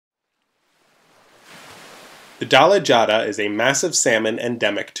The Dalejad'ha is a massive salmon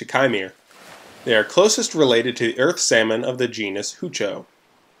endemic to Khmer. They are closest related to the earth salmon of the genus Hucho.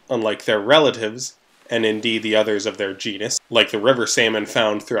 Unlike their relatives, and indeed the others of their genus, like the river salmon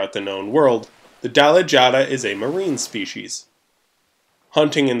found throughout the known world, the Dalejad'ha is a marine species.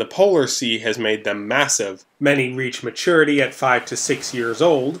 Hunting in the polar sea has made them massive. Many reach maturity at 5 to 6 years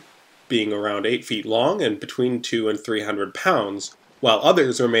old, being around 8 feet long and between 200 and 300 pounds, while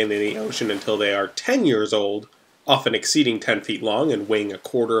others remain in the ocean until they are 10 years old, often exceeding 10 feet long and weighing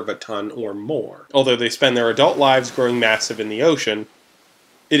 1/4 of a ton or more. Although they spend their adult lives growing massive in the ocean,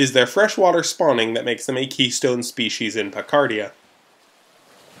 it is their freshwater spawning that makes them a keystone species in Pakardia.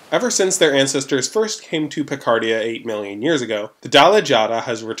 Ever since their ancestors first came to Pakardia 8 million years ago, the Dalejad'ha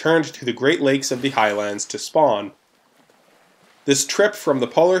has returned to the Great Lakes of the highlands to spawn. This trip from the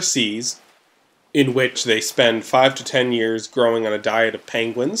polar seas, in which they spend 5 to 10 years growing on a diet of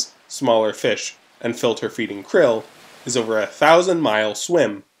penguins, smaller fish, and filter-feeding krill, is over a 1,000-mile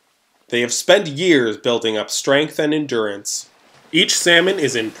swim. They have spent years building up strength and endurance. Each salmon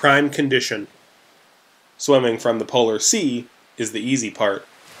is in prime condition. Swimming from the polar sea is the easy part.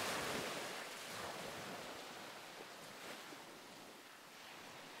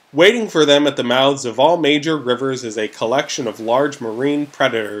 Waiting for them at the mouths of all major rivers is a collection of large marine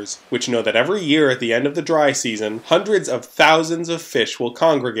predators, which know that every year at the end of the dry season, hundreds of thousands of fish will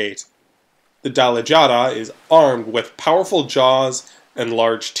congregate. The Dalejad'ha is armed with powerful jaws and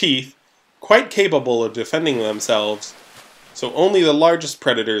large teeth, quite capable of defending themselves, so only the largest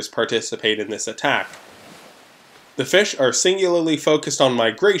predators participate in this attack. The fish are singularly focused on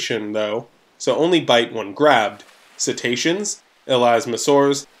migration, though, so only bite when grabbed. Cetaceans,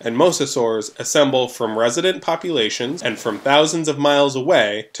 elasmosaurs, and mosasaurs assemble from resident populations and from thousands of miles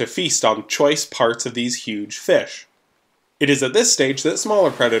away to feast on choice parts of these huge fish. It is at this stage that smaller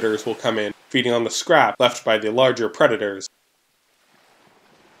predators will come in, feeding on the scrap left by the larger predators.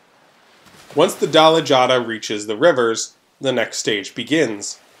 Once the Dalejad'ha reaches the rivers, the next stage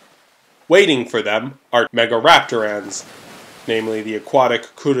begins. Waiting for them are megaraptorans, namely the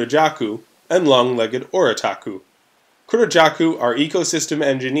aquatic Kurajaku and long-legged Oritaku. Kurajaku are ecosystem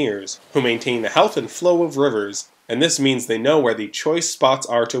engineers who maintain the health and flow of rivers, and this means they know where the choice spots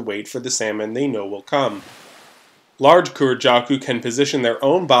are to wait for the salmon they know will come. Large Kurajaku can position their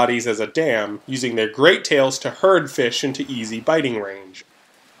own bodies as a dam, using their great tails to herd fish into easy biting range.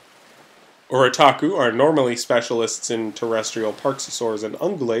 Oritaku are normally specialists in terrestrial parksosaurs and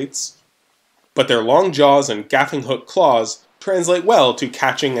ungulates, but their long jaws and gaffing hook claws translate well to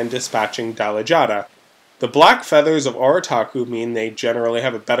catching and dispatching Dalejad'ha. The black feathers of Oritaku mean they generally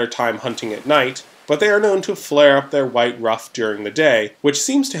have a better time hunting at night, but they are known to flare up their white ruff during the day, which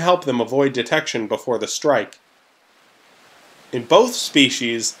seems to help them avoid detection before the strike. In both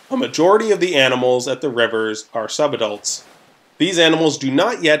species, a majority of the animals at the rivers are subadults. These animals do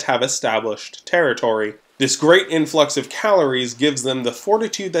not yet have established territory. This great influx of calories gives them the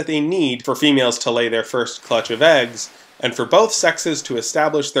fortitude that they need for females to lay their first clutch of eggs, and for both sexes to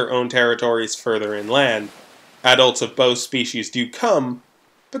establish their own territories further inland. Adults of both species do come,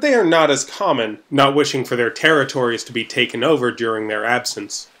 but they are not as common, not wishing for their territories to be taken over during their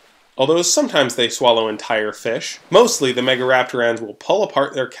absence. Although sometimes they swallow entire fish, mostly the megaraptorans will pull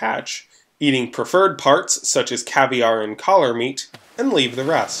apart their catch, eating preferred parts such as caviar and collar meat, and leave the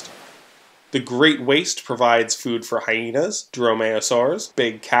rest. The Great Waste provides food for hyenas, dromaeosaurs,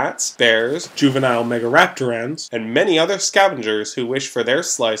 big cats, bears, juvenile megaraptorans, and many other scavengers who wish for their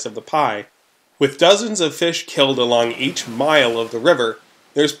slice of the pie. With dozens of fish killed along each mile of the river,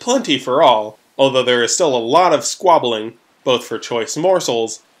 there's plenty for all, although there is still a lot of squabbling, both for choice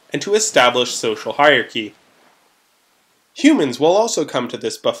morsels and to establish social hierarchy. Humans will also come to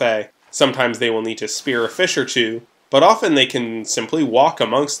this buffet. Sometimes they will need to spear a fish or two, but often they can simply walk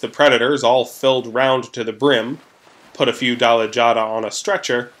amongst the predators all filled round to the brim, put a few Dalejad'ha on a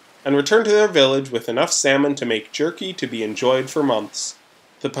stretcher, and return to their village with enough salmon to make jerky to be enjoyed for months.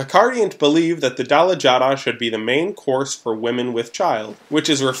 The Pakardiant believe that the Dalejad'ha should be the main course for women with child, which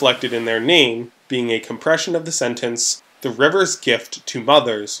is reflected in their name, being a compression of the sentence, "the river's gift to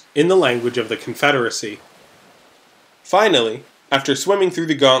mothers," in the language of the Confederacy. Finally, after swimming through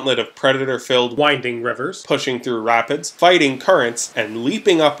the gauntlet of predator-filled winding rivers, pushing through rapids, fighting currents, and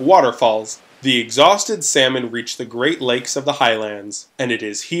leaping up waterfalls, the exhausted salmon reach the Great Lakes of the highlands, and it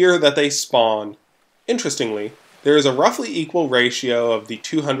is here that they spawn. Interestingly, there is a roughly equal ratio of the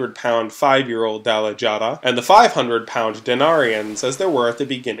 200-pound 5-year-old Dalejad'ha and the 500-pound denarians as there were at the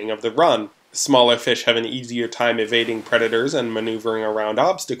beginning of the run. The smaller fish have an easier time evading predators and maneuvering around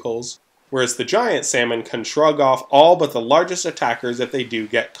obstacles, whereas the giant salmon can shrug off all but the largest attackers if they do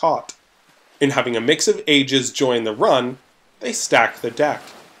get caught. In having a mix of ages join the run, they stack the deck.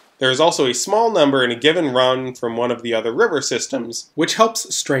 There is also a small number in a given run from one of the other river systems, which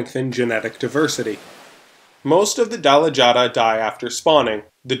helps strengthen genetic diversity. Most of the Dalejad'ha die after spawning.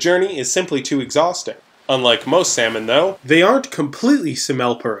 The journey is simply too exhausting. Unlike most salmon, though, they aren't completely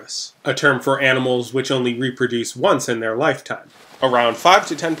simmelporous, a term for animals which only reproduce once in their lifetime. Around 5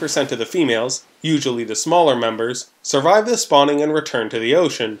 to 10% of the females, usually the smaller members, survive the spawning and return to the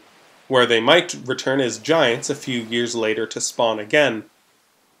ocean, where they might return as giants a few years later to spawn again.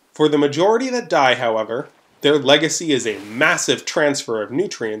 For the majority that die, however, their legacy is a massive transfer of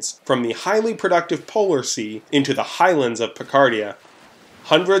nutrients from the highly productive polar sea into the highlands of Pakardia.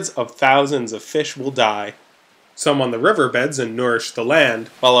 Hundreds of thousands of fish will die. Some on the riverbeds and nourish the land,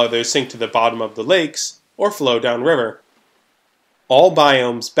 while others sink to the bottom of the lakes or flow downriver. All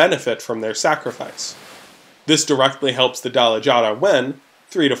biomes benefit from their sacrifice. This directly helps the Dalejad'ha when,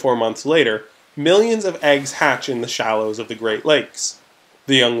 3 to 4 months later, millions of eggs hatch in the shallows of the Great Lakes.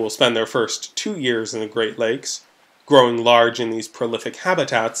 The young will spend their first 2 years in the Great Lakes, growing large in these prolific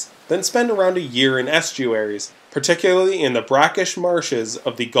habitats, then spend around a year in estuaries, particularly in the brackish marshes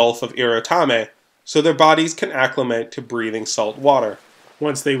of the Gulf of Irotame, so their bodies can acclimate to breathing salt water.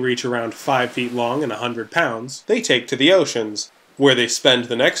 Once they reach around 5 feet long and 100 pounds, they take to the oceans, where they spend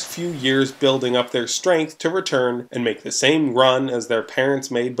the next few years building up their strength to return and make the same run as their parents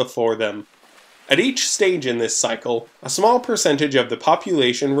made before them. At each stage in this cycle, a small percentage of the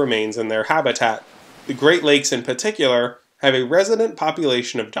population remains in their habitat. The Great Lakes in particular have a resident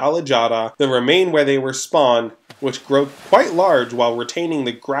population of Dalejad'ha that remain where they were spawned, which grow quite large while retaining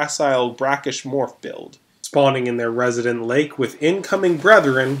the gracile brackish morph build, spawning in their resident lake with incoming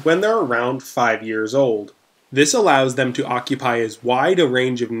brethren when they're around 5 years old. This allows them to occupy as wide a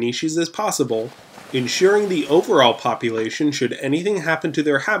range of niches as possible, ensuring the overall population should anything happen to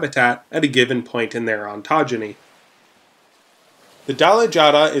their habitat at a given point in their ontogeny. The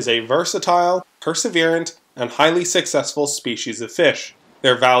Dalejad'ha is a versatile, perseverant, and highly successful species of fish.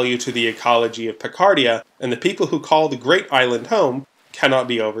 Their value to the ecology of Pakardia and the people who call the Great Island home cannot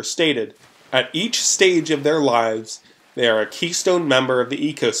be overstated. At each stage of their lives, they are a keystone member of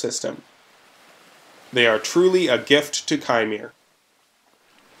the ecosystem. They are truly a gift to Khmer.